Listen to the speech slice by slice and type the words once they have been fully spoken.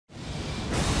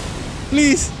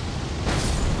Please.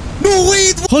 No,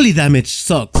 wait! Holy damage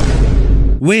sucks.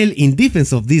 Well, in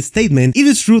defense of this statement, it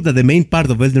is true that the main part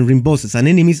of Elden Ring bosses and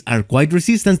enemies are quite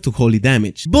resistant to holy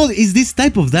damage. But is this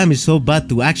type of damage so bad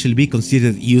to actually be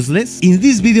considered useless? In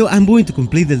this video, I'm going to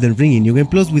complete Elden Ring in New Game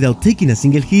Plus without taking a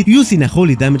single hit using a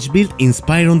holy damage build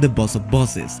inspired on the boss of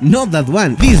bosses. Not that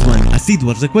one, this one. As it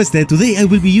was requested, today I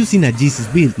will be using a Jesus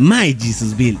build, my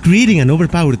Jesus build. Creating an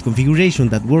overpowered configuration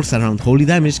that works around holy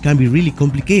damage can be really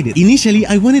complicated. Initially,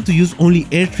 I wanted to use only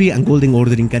Air Tree and Golden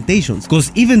Order incantations,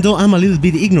 cause even though I'm a little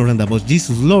bit ignorant about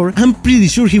Jesus' lore, I'm pretty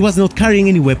sure he was not carrying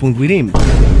any weapon with him.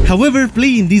 However,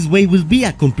 playing this way will be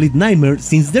a complete nightmare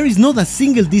since there is not a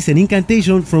single decent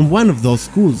incantation from one of those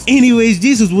schools. Anyways,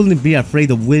 Jesus wouldn't be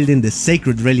afraid of wielding the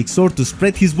sacred relic sword to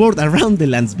spread his word around the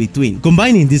lands between.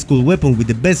 Combining this cool weapon with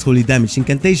the best holy damage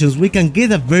incantations, we can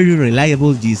get a very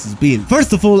reliable Jesus build.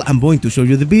 First of all, I'm going to show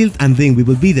you the build, and then we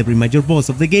will beat every major boss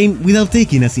of the game without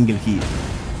taking a single hit.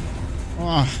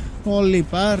 Holy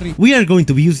parry. We are going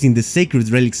to be using the Sacred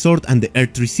Relic Sword and the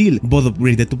Earth Tree Seal, both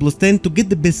upgraded to +10 to get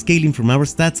the best scaling from our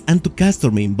stats and to cast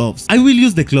our main buffs. I will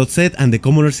use the Cloth set and the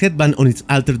Commoner's Headband on its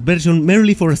altered version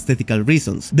merely for aesthetical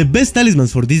reasons. The best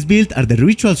talismans for this build are the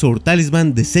Ritual Sword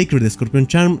Talisman, the Sacred Scorpion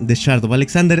Charm, the Shard of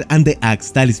Alexander, and the Axe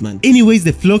Talisman. Anyways,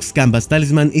 the Flux Canvas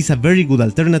Talisman is a very good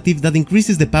alternative that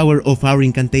increases the power of our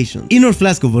incantation. In our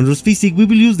Flask of Wondrous Physic, we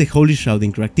will use the Holy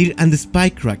Shrouding Crack tier and the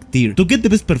Spike Crack tier. To get the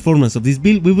best performance of this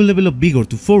build, we will level up Vigor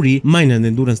to 40, Mind and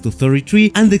Endurance to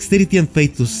 33, and Dexterity and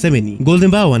Faith to 70. Golden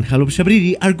Bow and Hall of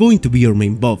Shabriri are going to be your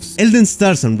main buffs. Elden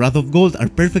Stars and Wrath of Gold are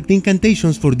perfect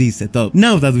incantations for this setup.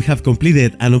 Now that we have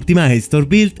completed and optimized our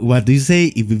build, what do you say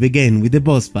if we begin with the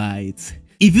boss fights?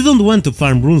 If you don't want to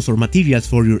farm runes or materials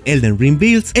for your Elden Ring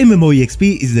builds,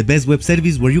 MMOEXP is the best web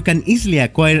service where you can easily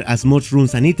acquire as much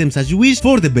runes and items as you wish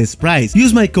for the best price.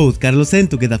 Use my code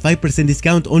CarlosN to get a 5%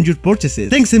 discount on your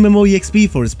purchases. Thanks MMOEXP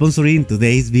for sponsoring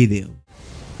today's video.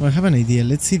 Well, I have an idea,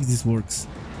 let's see if this works.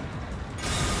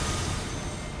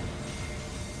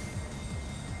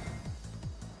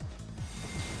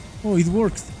 Oh, it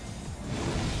worked.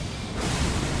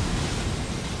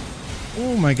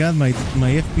 Oh my god, my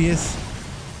FPS.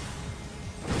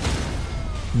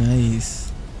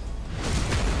 Nice.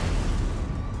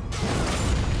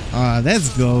 Let's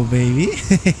go, baby.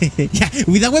 Yeah,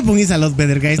 with that weapon is a lot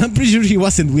better, guys. I'm pretty sure he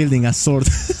wasn't wielding a sword.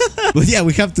 But yeah,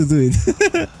 we have to do it.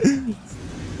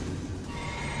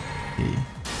 Okay.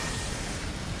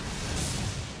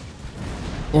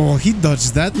 Oh, he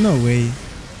dodged that? No way.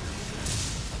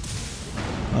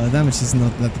 Damage is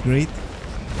not that great.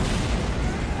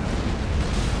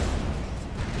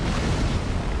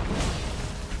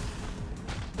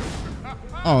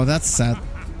 Oh, that's sad.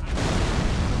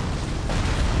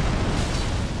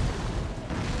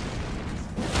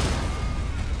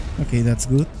 Okay, that's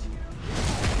good.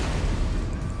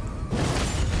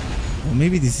 Oh,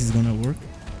 maybe this is gonna work.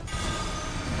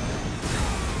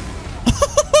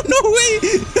 No way!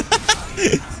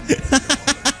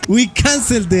 We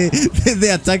cancelled the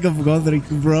attack of Godrick,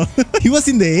 bro. He was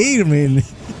in the air, man.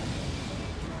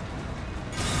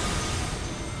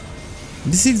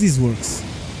 Let's see if this works.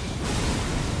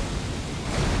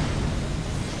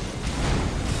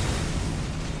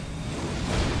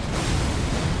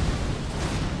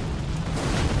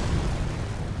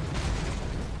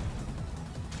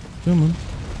 Come on.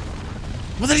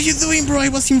 What are you doing, bro? I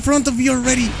was in front of you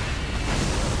already.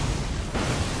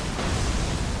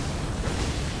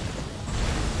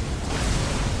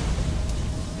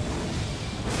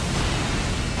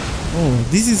 Oh,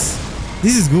 this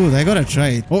is good. I gotta try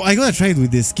it. Oh, I gotta try it with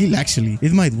the skill, actually.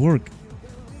 It might work.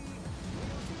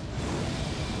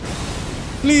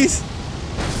 Please.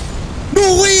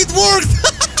 No way, it worked!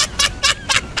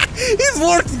 It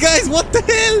worked, guys! What the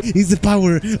hell? It's the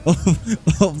power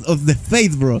of the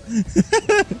faith, bro.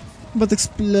 But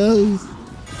explode.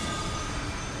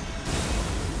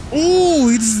 Oh,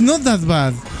 it's not that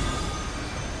bad.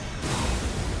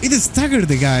 It staggered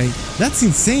the guy. That's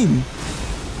insane.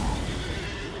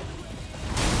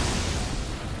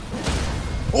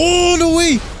 Oh, no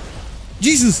way!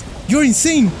 Jesus, you're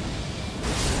insane.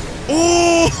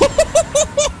 Oh!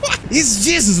 It's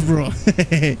Jesus, bro.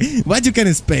 What you can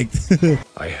expect?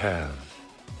 I have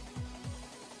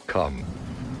come.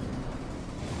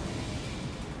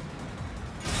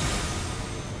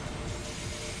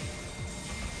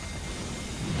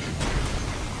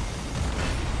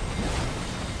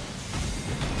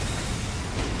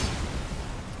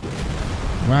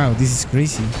 Wow, this is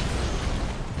crazy.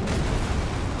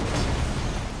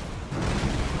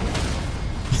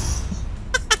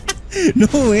 No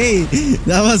way!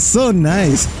 That was so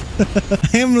nice!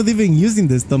 I am not even using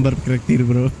the Stomp Crack tier,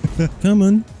 bro. Come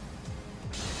on.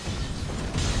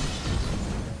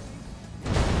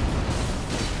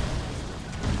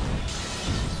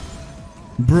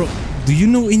 Bro, do you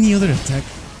know any other attack?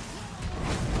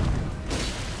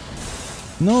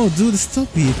 No, dude, stop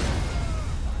it.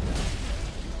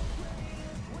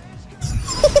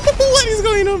 What is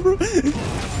going on, bro?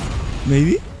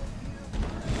 Maybe?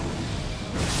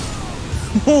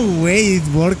 Oh, wait, it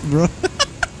worked, bro.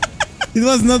 It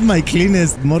was not my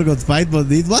cleanest Morgott fight,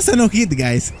 but it was a no-hit,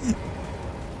 guys.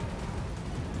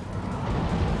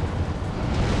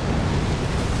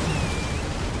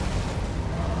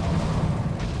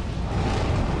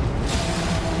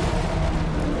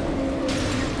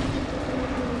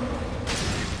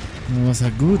 It was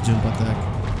a good jump attack.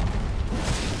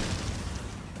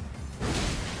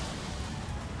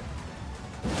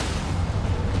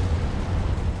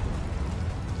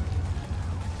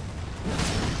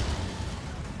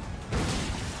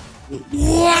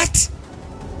 What?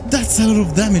 That's a lot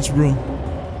of damage, bro.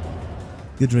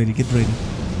 Get ready, get ready.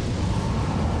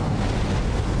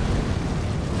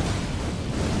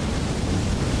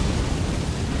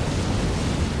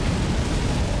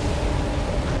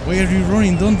 Why are you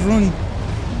running? Don't run.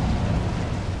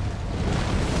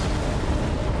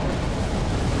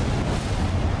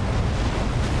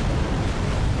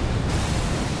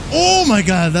 Oh my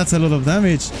god, that's a lot of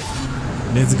damage.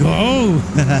 Let's go.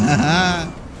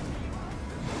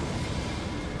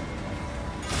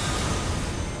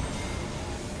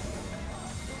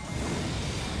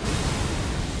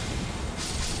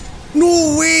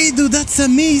 No way, dude, that's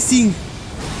amazing.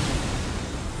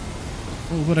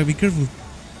 Oh, gotta be careful.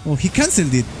 Oh, he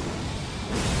cancelled it.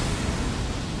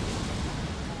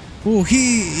 Oh,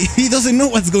 he doesn't know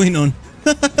what's going on.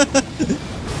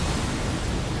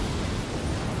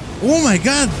 Oh my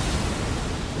god.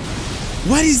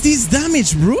 What is this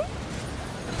damage, bro?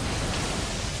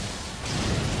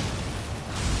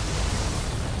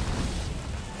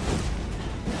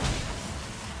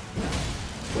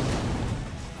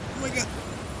 Oh my god.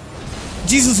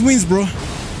 Jesus wins, bro.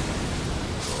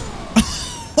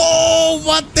 Oh,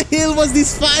 what the hell was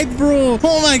this fight, bro?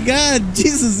 Oh my god,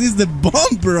 Jesus is the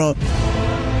bomb, bro.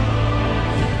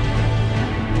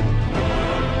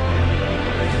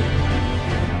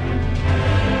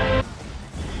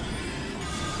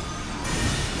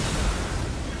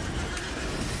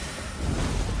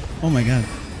 Oh my god.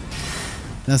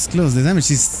 That's close. The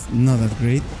damage is not that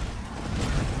great.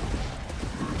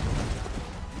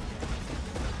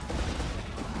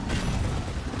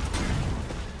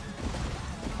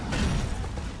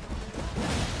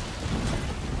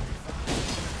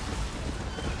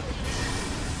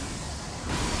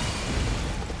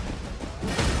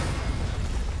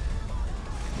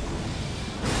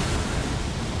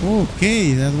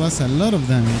 Okay, that was a lot of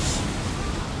damage.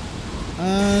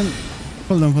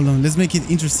 Hold on, let's make it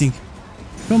interesting.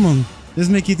 Come on, let's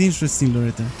make it interesting,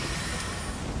 Loretta.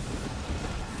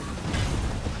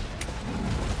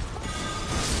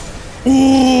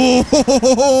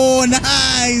 Oh,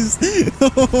 nice!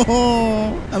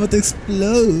 I'm about to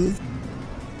explode.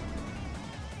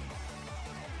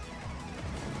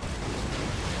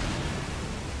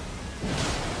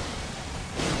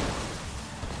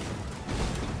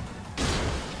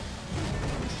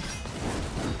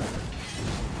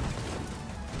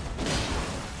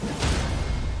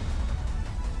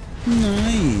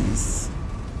 Nice.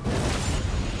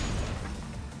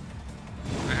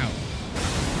 Wow.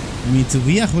 I mean, to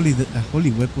be a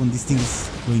holy weapon, this thing is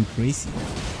going crazy.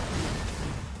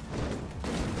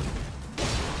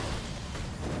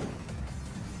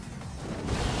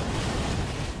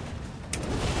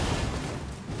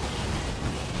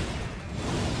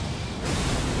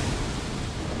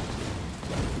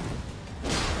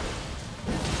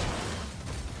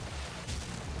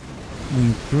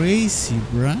 Going crazy,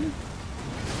 bruh.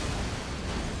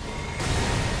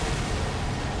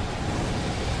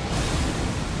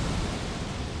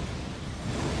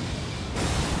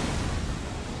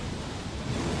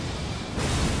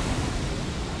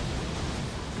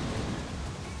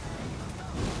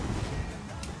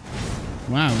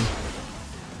 Wow.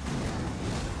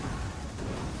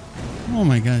 Oh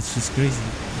my god, she's crazy.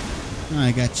 Oh,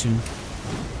 I got you.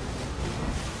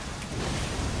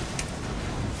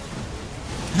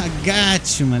 I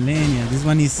got you, Malenia. This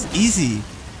one is easy.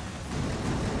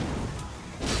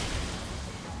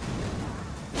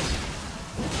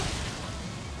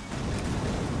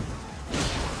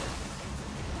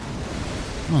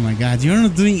 Oh my god, you're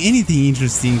not doing anything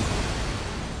interesting.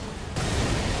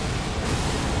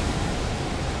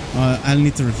 I'll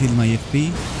need to refill my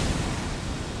FP.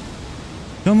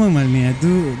 Come on, Malenia,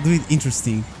 do it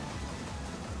interesting.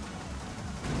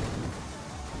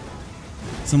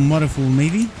 Some waterfall,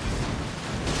 maybe?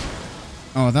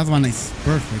 Oh, that one is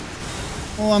perfect.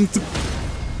 Oh, I'm too...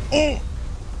 Oh!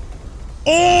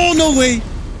 Oh, no way!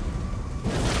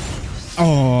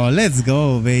 Oh, let's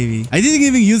go, baby. I didn't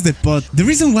even use the pot. The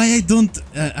reason why I don't...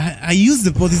 I use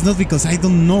the pot is not because I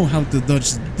don't know how to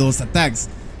dodge those attacks.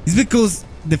 It's because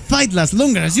the fight lasts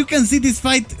longer. As you can see, this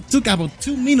fight took about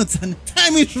 2 minutes and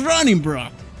time is running, bro.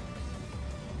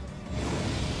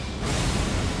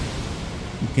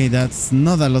 Okay, that's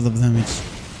not a lot of damage.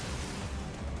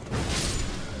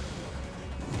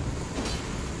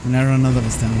 And I run out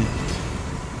of stamina.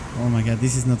 Oh my god,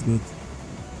 this is not good.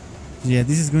 Yeah,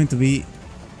 this is going to be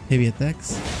heavy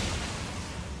attacks.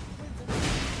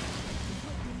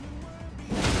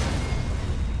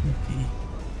 Okay.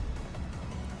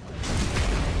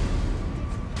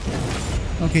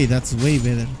 Okay, that's way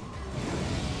better.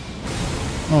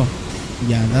 Oh,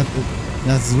 yeah,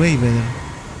 that's way better.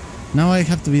 Now I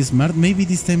have to be smart. Maybe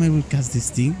this time I will cast this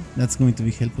thing. That's going to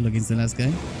be helpful against the last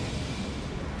guy.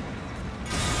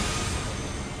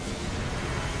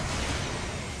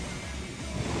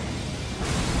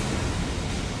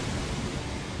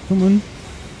 Come on.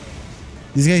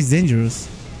 This guy is dangerous.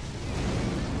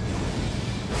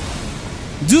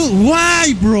 Dude,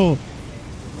 why, bro?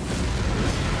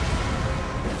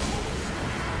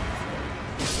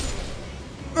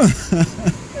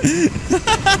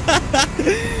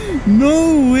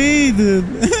 No way,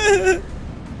 dude.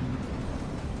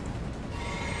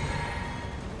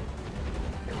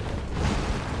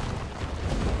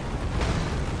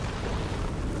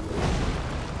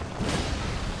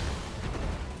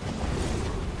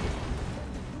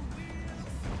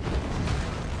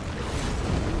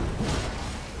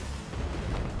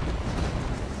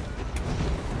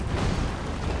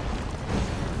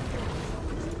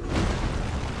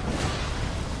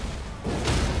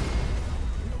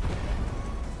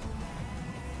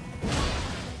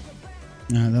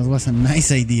 That was a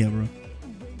nice idea, bro.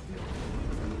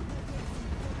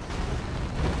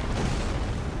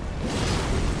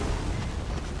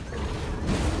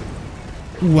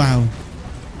 Wow.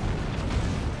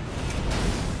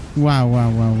 Wow, wow,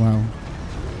 wow, wow.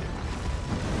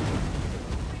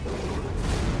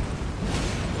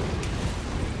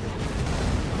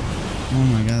 Oh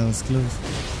my god, that was close.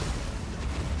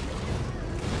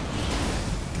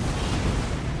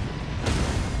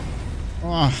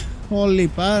 Oh, holy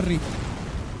parry.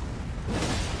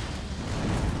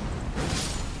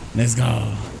 Let's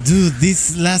go. Dude,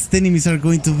 these last enemies are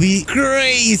going to be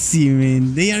crazy,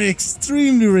 man. They are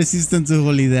extremely resistant to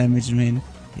holy damage, man.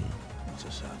 It's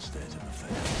a sad state of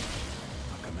affairs.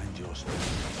 I commend your spirit to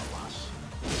the lass.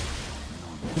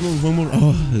 Come on, one more.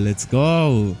 Oh, let's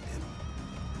go.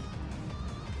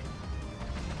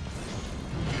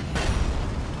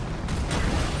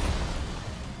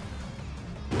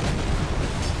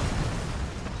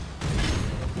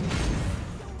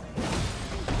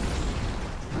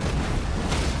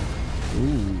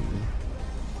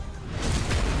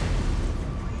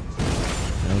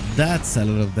 That's a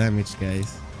lot of damage,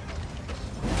 guys.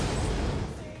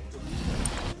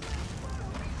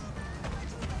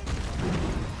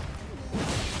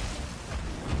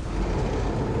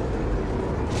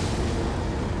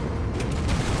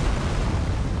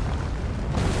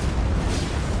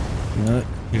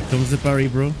 Here comes the parry,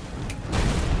 bro.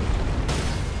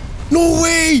 No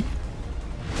way!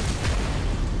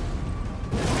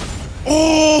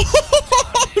 Oh!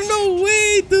 No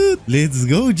way, dude! Let's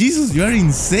go, Jesus! You are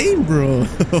insane, bro.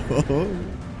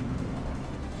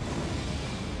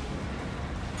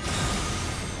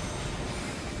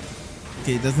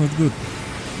 Okay, that's not good.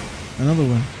 Another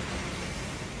one.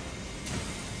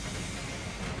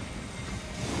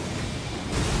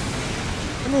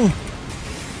 Oh,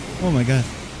 oh my god.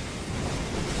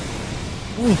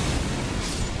 Oh.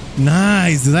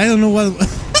 Nice, dude. I don't know what.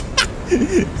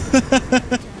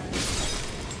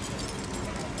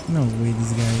 No way,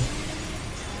 this guy.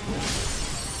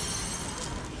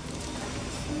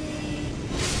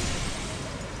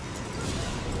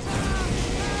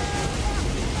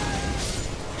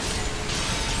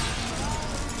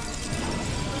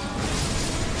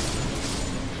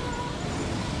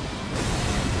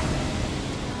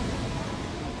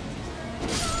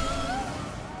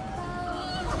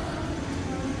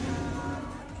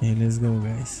 Okay, let's go,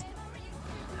 guys.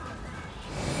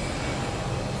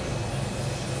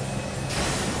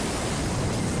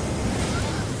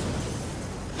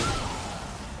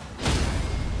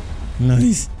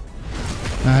 Nice.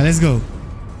 Let's go.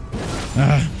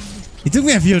 It took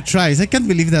me a few tries. I can't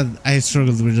believe that I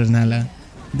struggled with Renala.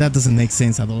 That doesn't make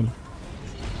sense at all.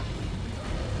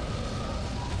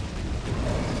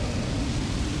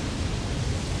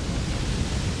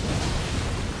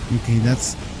 Okay,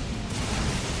 that's...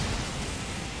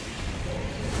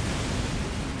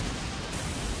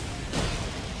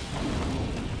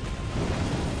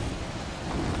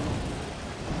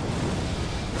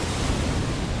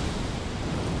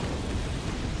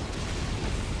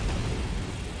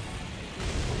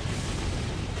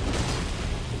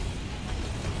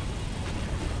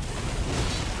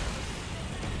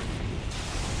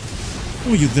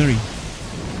 Oh, you dirty.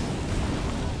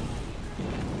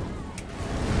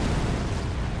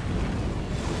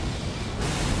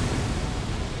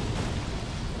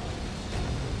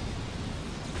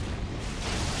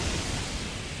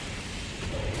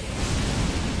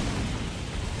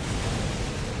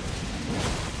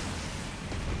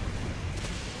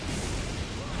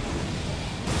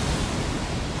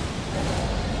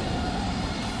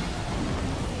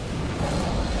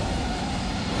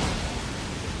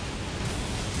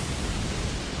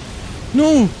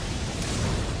 No!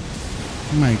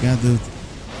 Oh my god, dude.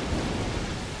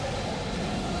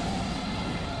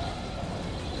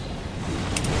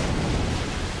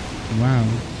 Wow.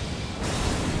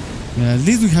 Well, at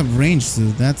least we have range, so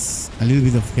that's a little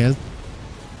bit of health.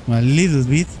 Well, a little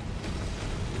bit.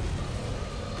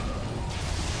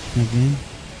 Okay.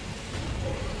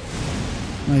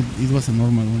 No, it was a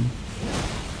normal one.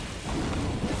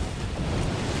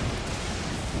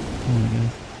 Oh my god.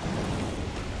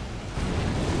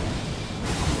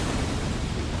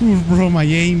 Ooh, bro, my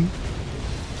aim.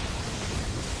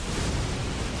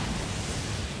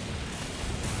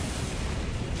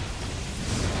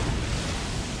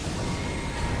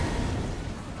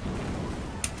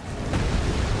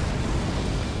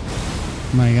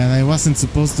 My god, I wasn't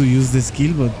supposed to use the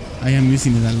skill, but I am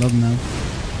using it a lot now.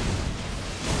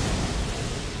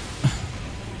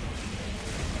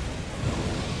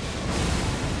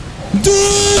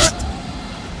 Dude!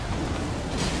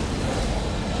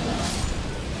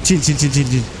 Chill.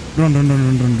 Run.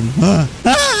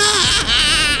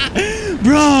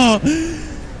 Bro!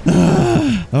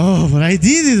 Oh, but I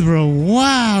did it, bro.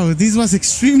 Wow, this was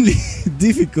extremely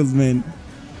difficult, man.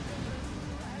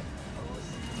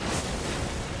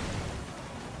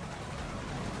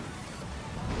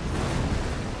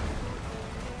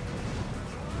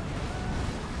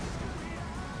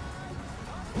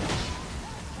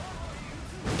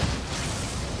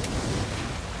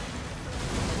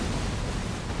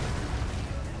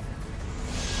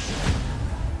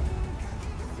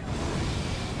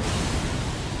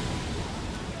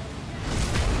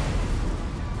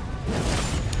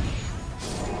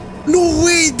 No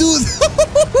way, dude!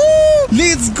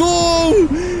 Let's go!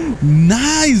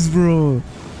 Nice, bro!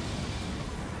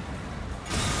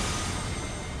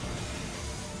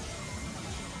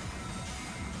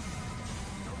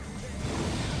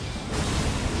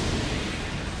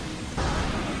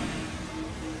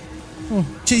 Oh,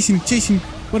 chase him!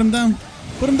 Put him down!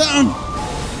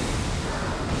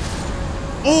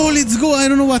 Oh, let's go! I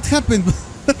don't know what happened.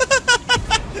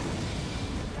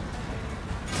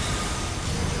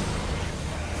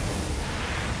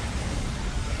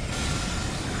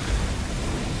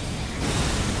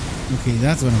 Okay,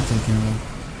 that's what I'm talking about.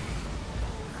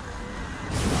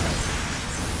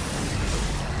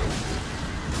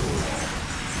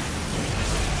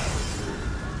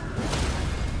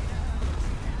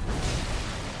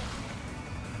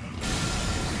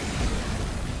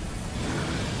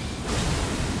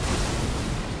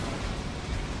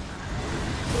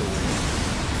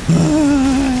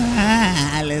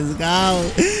 Let's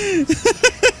go.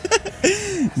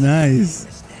 Nice.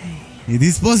 It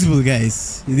is possible,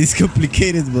 guys. It is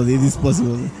complicated, but it is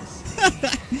possible.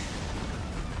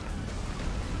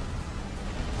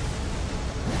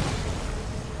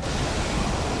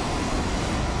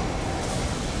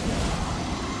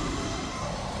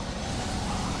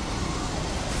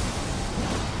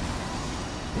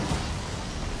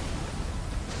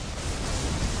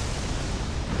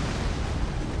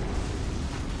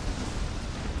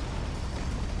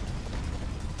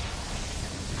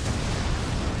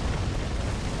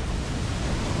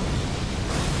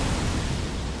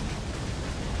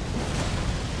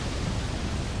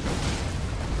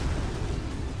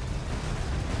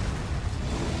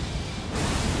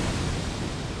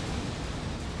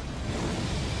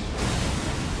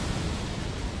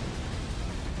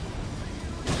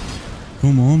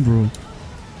 Come on, bro.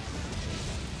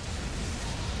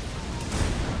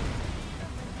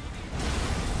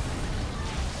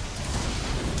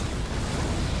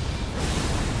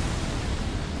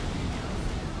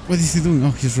 What is he doing?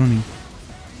 Oh, he's running.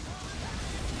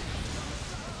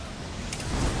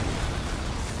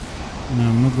 No,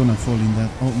 I'm not gonna fall in that.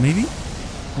 Oh, maybe?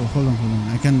 Oh, hold on.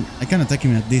 I can attack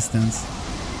him at distance.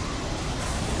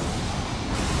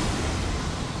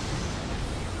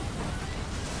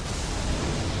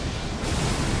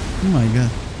 Oh my god.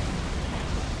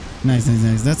 Nice.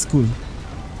 That's cool.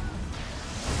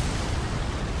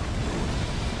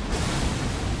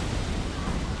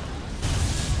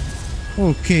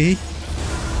 Okay.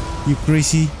 You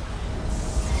crazy.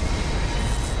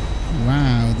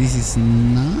 Wow, this is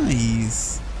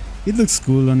nice. It looks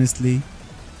cool, honestly.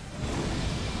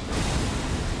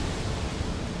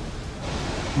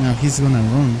 Now he's gonna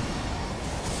run.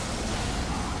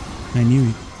 I knew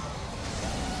it.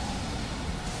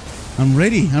 I'm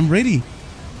ready. I'm ready.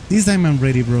 This time I'm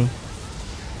ready, bro.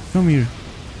 Come here.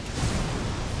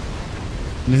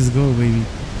 Let's go, baby.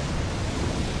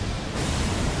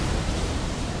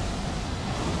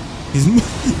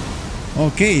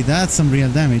 Okay, that's some real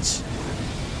damage.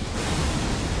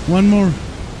 One more.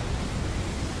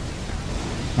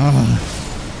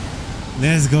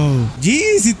 Let's go.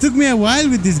 Jeez, it took me a while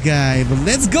with this guy, but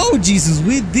let's go, Jesus.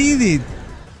 We did it.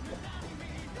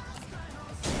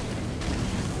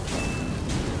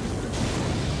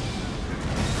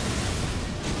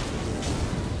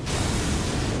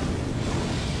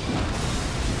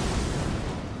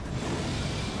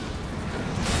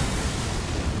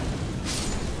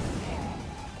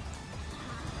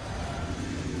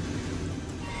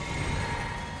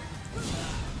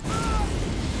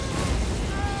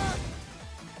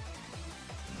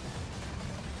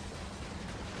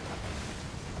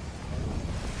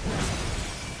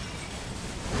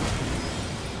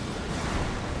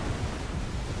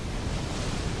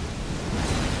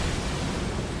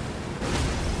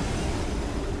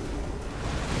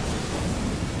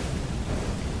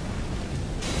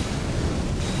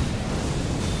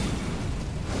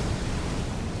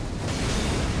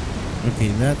 Okay,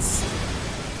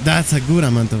 that's a good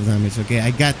amount of damage. Okay,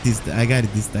 I got this. I got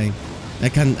it this time. I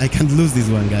can't lose this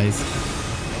one, guys.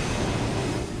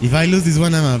 If I lose this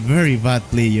one, I'm a very bad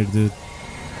player, dude.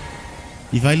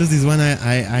 If I lose this one,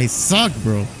 I suck,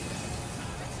 bro.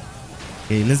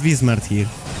 Okay, let's be smart here.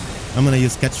 I'm gonna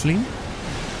use Catch Flame.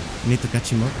 Need to catch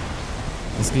him up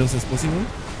as close as possible.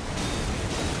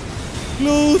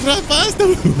 Close, run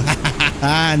faster!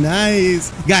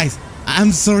 Nice, guys.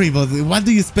 I'm sorry, but what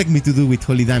do you expect me to do with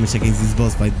holy damage against this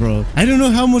boss fight, bro? I don't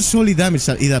know how much holy damage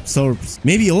it absorbs.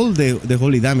 Maybe all the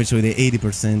holy damage or the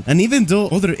 80%. And even though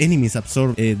other enemies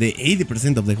absorb the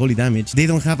 80% of the holy damage, they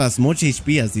don't have as much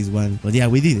HP as this one. But yeah,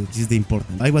 we did it, which is the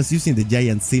important. I was using the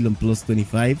Giant Seal on plus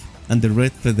 25 and the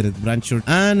Red Feathered Brancher,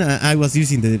 and I was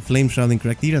using the Flame Shrouding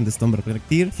Character and the Stomber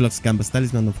Character, Flux Canvas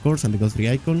Talisman, of course, and the Godfrey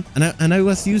icon. And I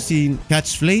was using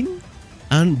Catch Flame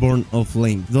and Born of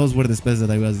Flame. Those were the spells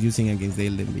that I was using against the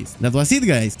Elden Beast. That was it,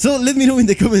 guys. So let me know in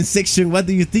the comment section what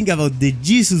do you think about the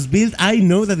Jesus build. I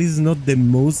know that this is not the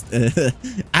most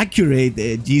accurate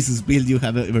Jesus build you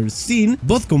have ever seen,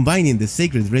 but combining the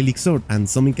Sacred Relic Sword and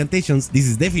some incantations, this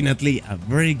is definitely a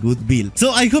very good build.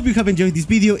 So I hope you have enjoyed this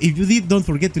video. If you did, don't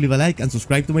forget to leave a like and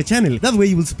subscribe to my channel. That way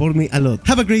you will support me a lot.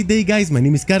 Have a great day, guys. My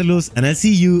name is Carlos, and I'll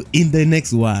see you in the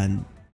next one.